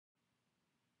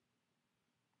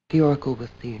The oracle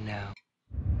with you now.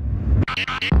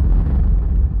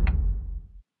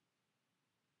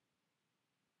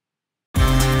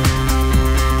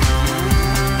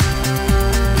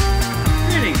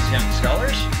 Greetings, young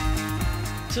scholars.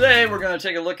 Today we're going to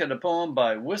take a look at a poem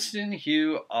by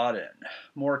W.H.Auden,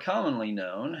 more commonly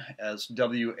known as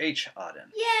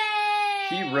W.H.Auden.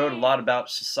 Yay! He wrote a lot about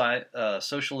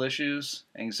social issues,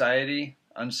 anxiety,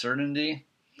 uncertainty,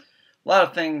 a lot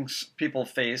of things people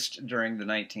faced during the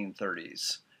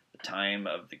 1930s, the time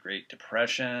of the Great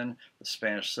Depression, the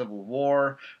Spanish Civil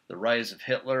War, the rise of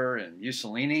Hitler and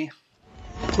Mussolini.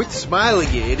 Quit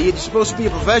smiling, you idiot. You're supposed to be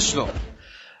a professional.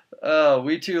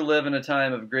 We too live in a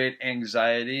time of great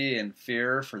anxiety and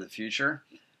fear for the future,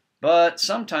 but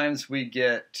sometimes we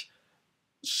get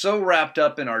so wrapped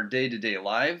up in our day-to-day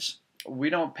lives,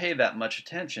 we don't pay that much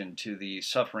attention to the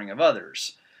suffering of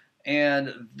others.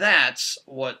 And that's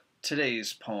what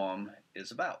today's poem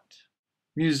is about.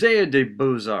 Musée des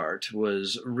Beaux Arts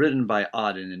was written by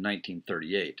Auden in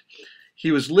 1938.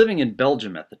 He was living in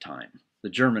Belgium at the time. The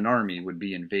German army would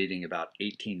be invading about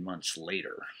 18 months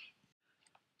later.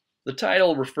 The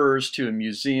title refers to a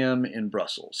museum in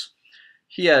Brussels.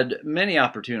 He had many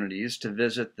opportunities to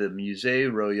visit the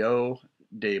Musée Royal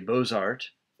des Beaux Arts,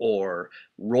 or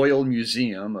Royal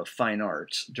Museum of Fine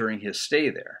Arts, during his stay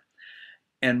there.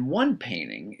 And one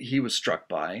painting he was struck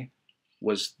by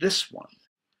was this one,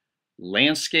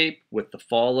 Landscape with the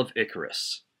Fall of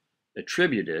Icarus,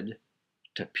 attributed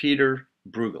to Peter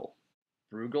Bruegel.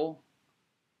 Bruegel?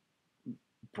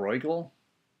 Bruegel?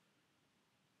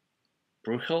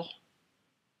 Bruegel?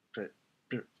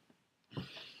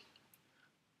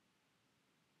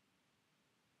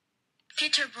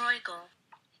 Peter Bruegel.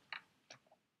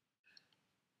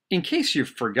 In case you've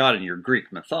forgotten your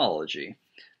Greek mythology,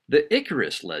 the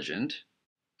Icarus legend,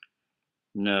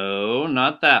 no,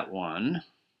 not that one,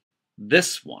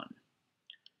 this one.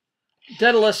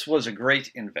 Daedalus was a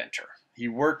great inventor. He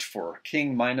worked for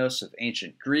King Minos of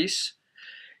ancient Greece.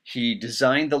 He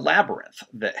designed the labyrinth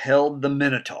that held the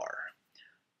Minotaur.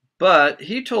 But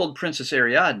he told Princess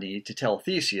Ariadne to tell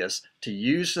Theseus to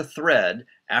use the thread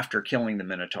after killing the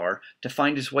Minotaur to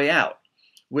find his way out,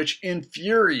 which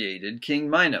infuriated King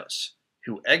Minos,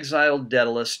 who exiled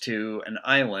Daedalus to an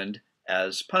island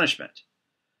as punishment.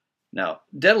 Now,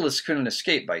 Daedalus couldn't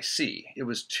escape by sea. It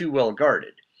was too well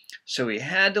guarded, so he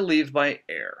had to leave by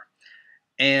air.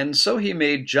 And so he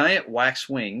made giant wax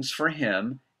wings for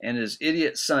him and his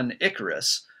idiot son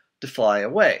Icarus to fly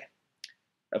away.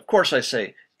 Of course I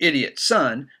say idiot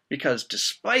son because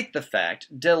despite the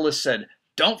fact Daedalus said,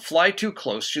 "Don't fly too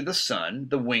close to the sun,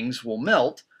 the wings will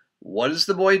melt," what does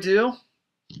the boy do?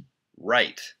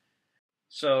 Right.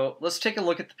 So let's take a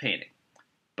look at the painting.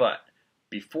 But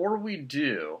before we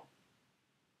do,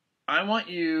 I want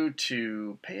you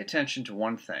to pay attention to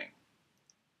one thing.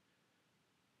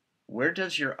 Where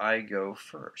does your eye go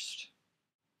first?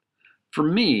 For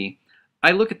me,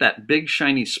 I look at that big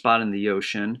shiny spot in the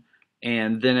ocean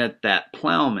and then at that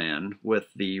plowman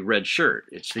with the red shirt.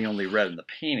 It's the only red in the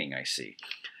painting I see.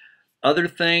 Other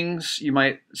things you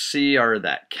might see are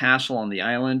that castle on the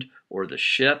island or the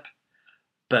ship,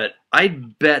 but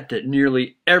I'd bet that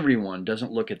nearly everyone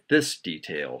doesn't look at this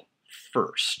detail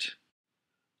first.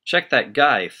 Check that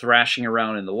guy thrashing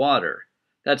around in the water.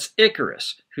 That's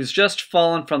Icarus, who's just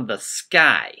fallen from the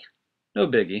sky. No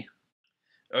biggie.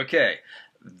 Okay,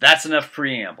 that's enough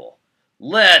preamble.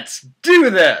 Let's do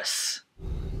this!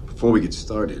 Before we get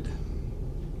started,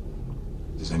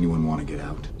 does anyone want to get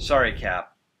out? Sorry,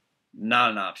 Cap.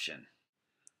 Not an option.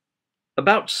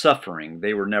 About suffering,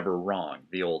 they were never wrong,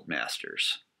 the old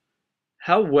masters.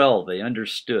 How well they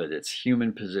understood its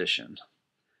human position.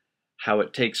 How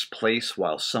it takes place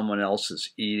while someone else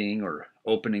is eating or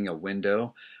opening a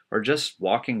window or just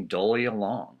walking dully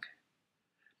along.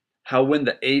 How when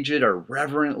the aged are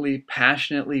reverently,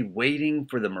 passionately waiting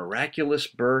for the miraculous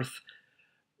birth,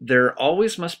 there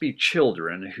always must be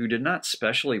children who did not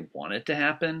specially want it to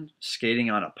happen, skating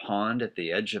on a pond at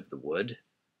the edge of the wood.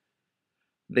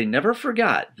 They never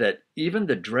forgot that even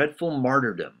the dreadful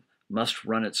martyrdom must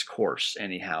run its course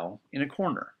anyhow in a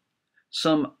corner.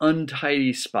 Some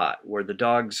untidy spot where the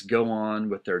dogs go on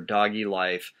with their doggy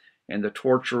life and the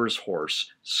torturer's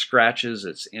horse scratches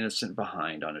its innocent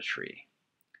behind on a tree.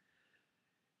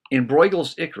 In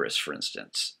Bruegel's Icarus, for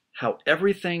instance, how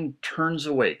everything turns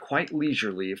away quite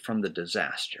leisurely from the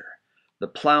disaster. The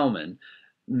plowman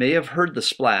may have heard the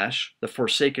splash, the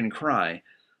forsaken cry,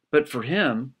 but for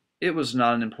him, it was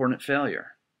not an important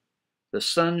failure. The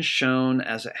sun shone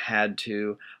as it had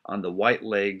to on the white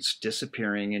legs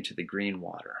disappearing into the green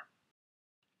water.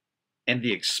 And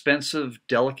the expensive,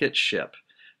 delicate ship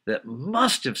that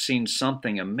must have seen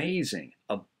something amazing,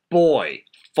 a boy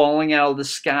falling out of the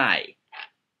sky,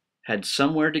 had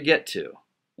somewhere to get to,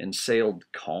 and sailed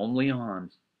calmly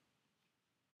on.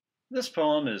 This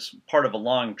poem is part of a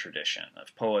long tradition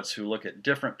of poets who look at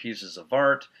different pieces of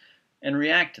art and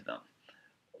react to them,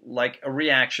 like a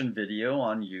reaction video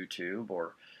on YouTube,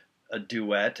 or a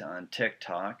duet on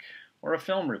TikTok, or a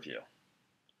film review.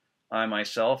 I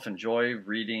myself enjoy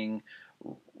reading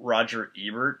Roger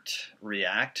Ebert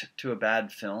react to a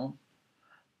bad film.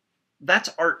 That's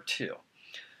art too.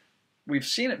 We've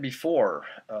seen it before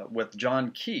with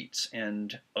John Keats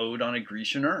and Ode on a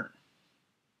Grecian Urn.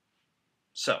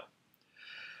 So,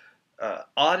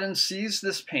 Auden sees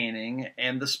this painting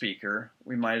and the speaker.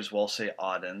 We might as well say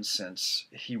Auden since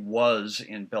he was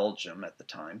in Belgium at the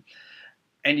time.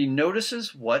 And he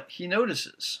notices what he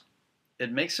notices.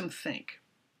 It makes him think.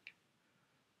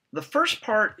 The first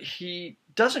part, he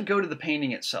doesn't go to the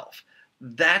painting itself.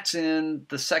 That's in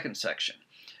the second section.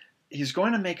 He's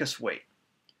going to make us wait.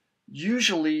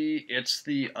 Usually it's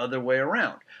the other way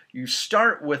around. You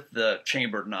start with the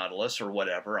chambered nautilus or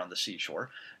whatever on the seashore,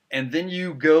 and then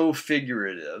you go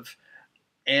figurative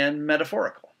and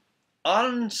metaphorical.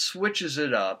 Auden switches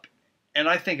it up, and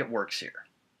I think it works here.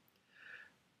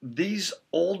 These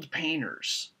old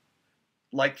painters,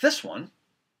 like this one,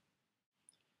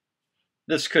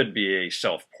 this could be a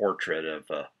self-portrait of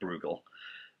Bruegel.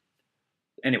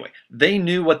 Anyway, they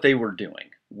knew what they were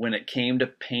doing when it came to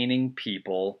painting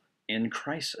people in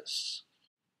crisis.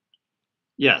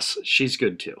 Yes, she's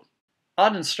good too.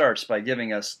 Auden starts by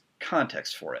giving us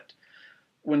context for it.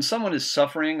 When someone is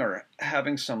suffering or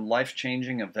having some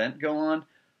life-changing event go on,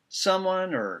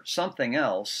 someone or something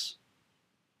else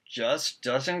just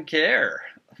doesn't care.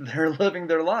 They're living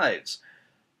their lives.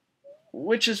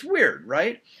 Which is weird,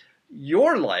 right?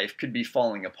 Your life could be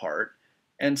falling apart,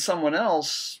 and someone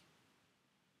else...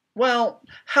 Well,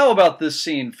 how about this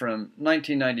scene from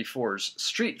 1994's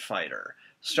Street Fighter,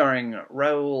 starring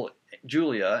Raul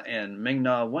Julia and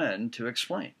Ming-Na Wen, to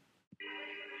explain?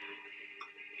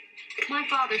 My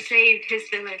father saved his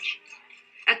village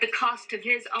at the cost of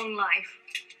his own life.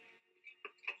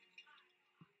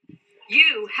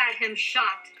 You had him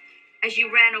shot as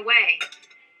you ran away.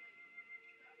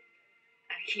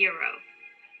 A hero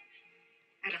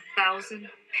at 1,000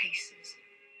 paces.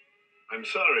 I'm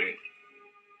sorry.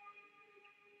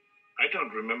 I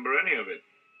don't remember any of it.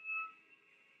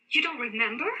 You don't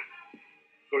remember?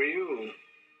 For you,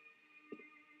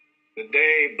 the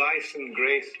day bison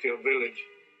graced your village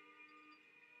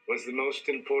was the most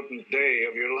important day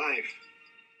of your life.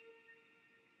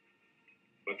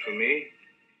 But for me,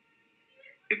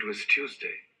 it was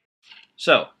Tuesday.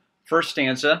 So, first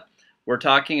stanza, we're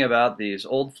talking about these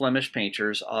old Flemish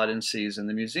painters Auden sees in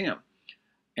the museum.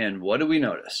 And what do we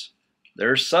notice?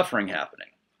 There's suffering happening.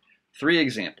 3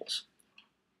 examples.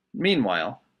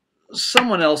 Meanwhile,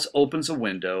 someone else opens a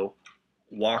window,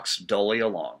 walks dully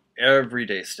along.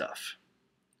 Everyday stuff.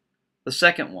 The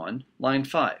second one, line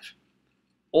 5.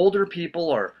 Older people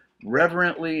are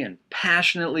reverently and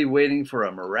passionately waiting for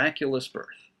a miraculous birth.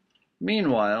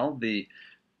 Meanwhile, the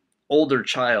older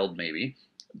child, maybe,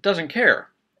 doesn't care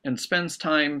and spends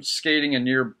time skating a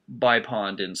nearby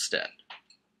pond instead.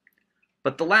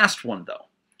 But the last one, though,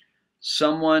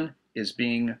 someone is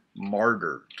being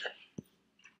martyred.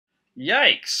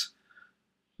 Yikes!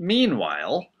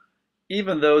 Meanwhile,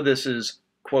 even though this is,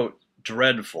 quote,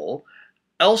 dreadful,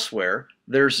 elsewhere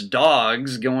there's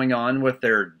dogs going on with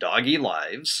their doggy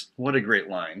lives. What a great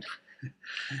line.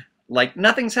 Like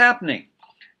nothing's happening.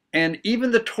 And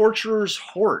even the torturer's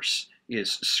horse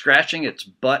is scratching its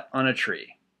butt on a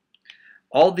tree.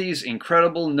 All these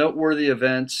incredible, noteworthy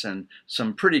events and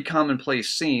some pretty commonplace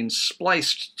scenes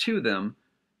spliced to them,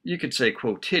 you could say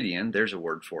quotidian, there's a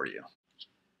word for you.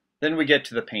 Then we get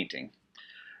to the painting.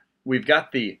 We've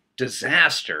got the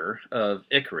disaster of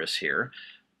Icarus here,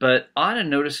 but Auden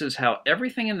notices how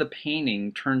everything in the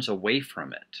painting turns away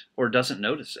from it, or doesn't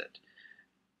notice it.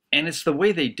 And it's the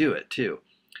way they do it, too.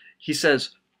 He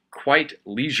says, quite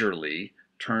leisurely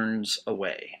turns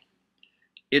away.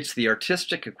 It's the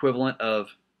artistic equivalent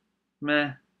of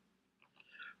meh.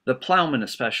 The plowman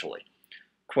especially.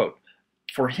 Quote,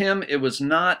 for him it was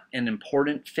not an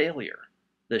important failure.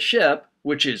 The ship,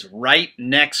 which is right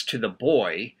next to the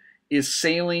boy, is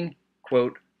sailing,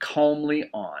 quote, calmly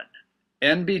on.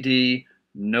 NBD,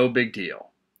 no big deal.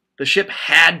 The ship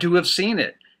had to have seen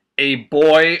it. A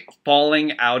boy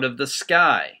falling out of the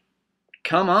sky.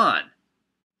 Come on.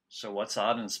 So what's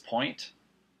Auden's point?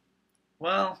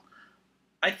 Well,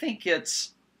 I think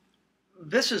this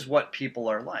is what people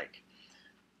are like.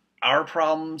 Our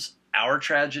problems, our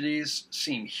tragedies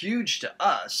seem huge to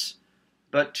us,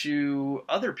 But to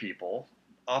other people,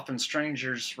 often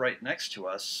strangers right next to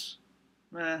us,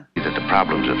 that the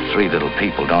problems of three little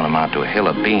people don't amount to a hill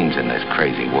of beans in this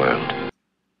crazy world.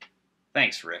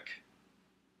 Thanks, Rick.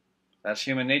 That's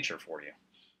human nature for you.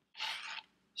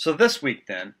 So this week,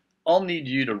 then, I'll need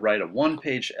you to write a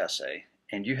one-page essay,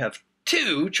 and you have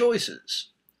two choices.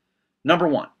 Number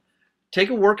one, take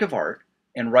a work of art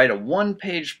and write a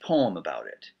one-page poem about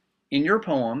it. In your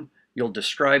poem, you'll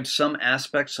describe some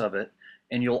aspects of it,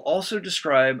 and you'll also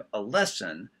describe a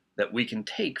lesson that we can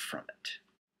take from it.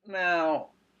 Now,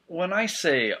 when I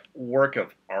say work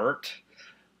of art,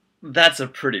 that's a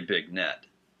pretty big net.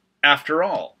 After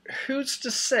all, who's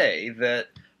to say that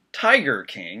Tiger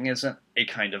King isn't a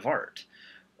kind of art?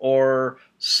 Or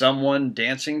someone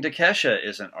dancing to Kesha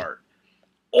isn't art?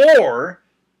 Or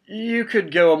you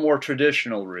could go a more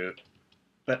traditional route,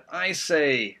 but I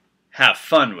say have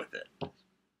fun with it.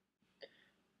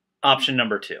 Option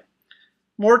number two.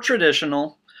 More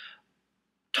traditional.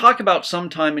 Talk about some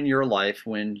time in your life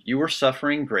when you were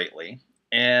suffering greatly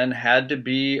and had to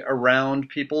be around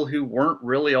people who weren't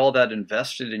really all that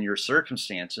invested in your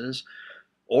circumstances,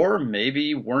 or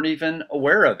maybe weren't even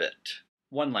aware of it.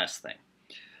 One last thing.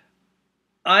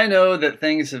 I know that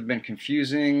things have been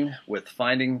confusing with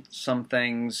finding some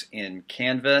things in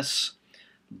Canvas,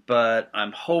 but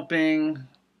I'm hoping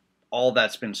all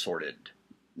that's been sorted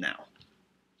now.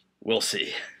 We'll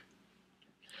see.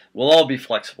 We'll all be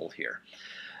flexible here.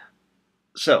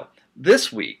 So,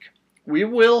 this week, we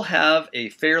will have a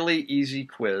fairly easy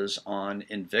quiz on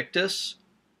Invictus,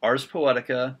 Ars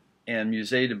Poetica, and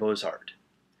Musée de Beaux Arts.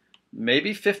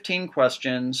 Maybe 15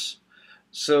 questions,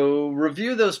 so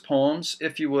review those poems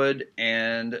if you would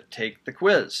and take the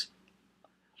quiz.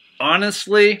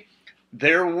 Honestly,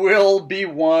 there will be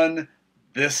one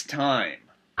this time.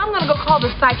 I'm going to go call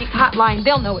the psychic hotline.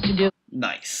 They'll know what to do.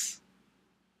 Nice.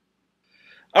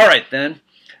 All right, then.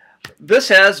 This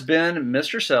has been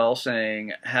Mr. Sell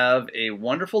saying, have a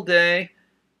wonderful day,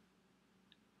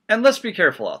 and let's be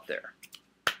careful out there.